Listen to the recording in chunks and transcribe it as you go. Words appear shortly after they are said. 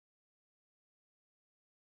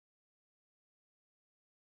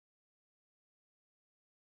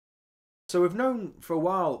So we've known for a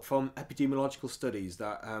while from epidemiological studies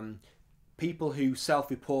that people who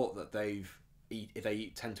self-report that they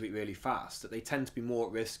tend to eat really fast, that they tend to be more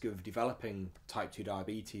at risk of developing type 2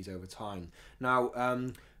 diabetes over time. Now,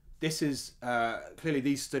 this is clearly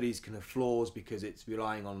these studies can have flaws because it's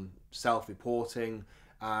relying on self-reporting,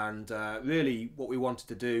 and really what we wanted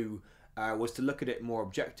to do was to look at it more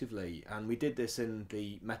objectively, and we did this in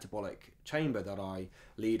the metabolic chamber that I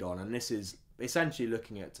lead on, and this is essentially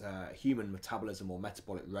looking at human metabolism or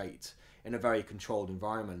metabolic rate in a very controlled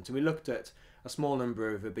environment. And we looked at a small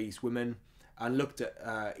number of obese women and looked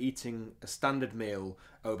at eating a standard meal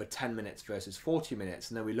over 10 minutes versus 40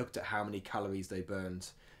 minutes, and then we looked at how many calories they burned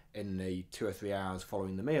in the 2 or 3 hours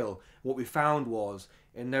following the meal. What we found was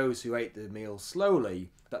in those who ate the meal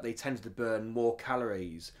slowly that they tended to burn more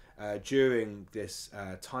calories during this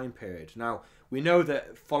time period. Now, we know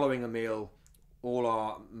that following a meal all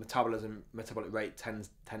our metabolic rate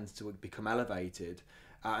tends to become elevated,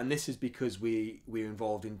 and this is because we're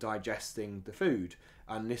involved in digesting the food,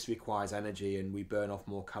 and this requires energy, and we burn off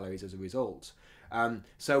more calories as a result.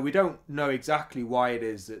 So we don't know exactly why it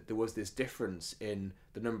is that there was this difference in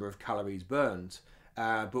the number of calories burned,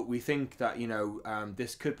 but we think that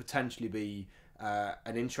this could potentially be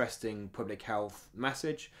an interesting public health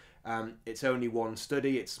message. It's only one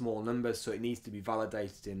study, it's small numbers, so it needs to be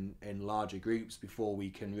validated in larger groups before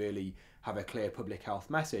we can really have a clear public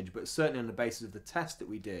health message. But certainly on the basis of the test that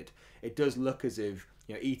we did, it does look as if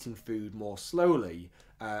eating food more slowly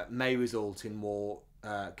may result in more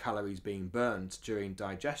calories being burnt during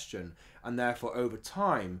digestion, and therefore over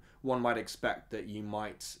time one might expect that you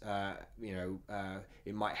might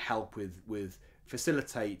it might help with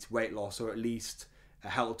facilitate weight loss, or at least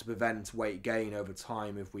help to prevent weight gain over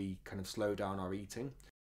time if we kind of slow down our eating.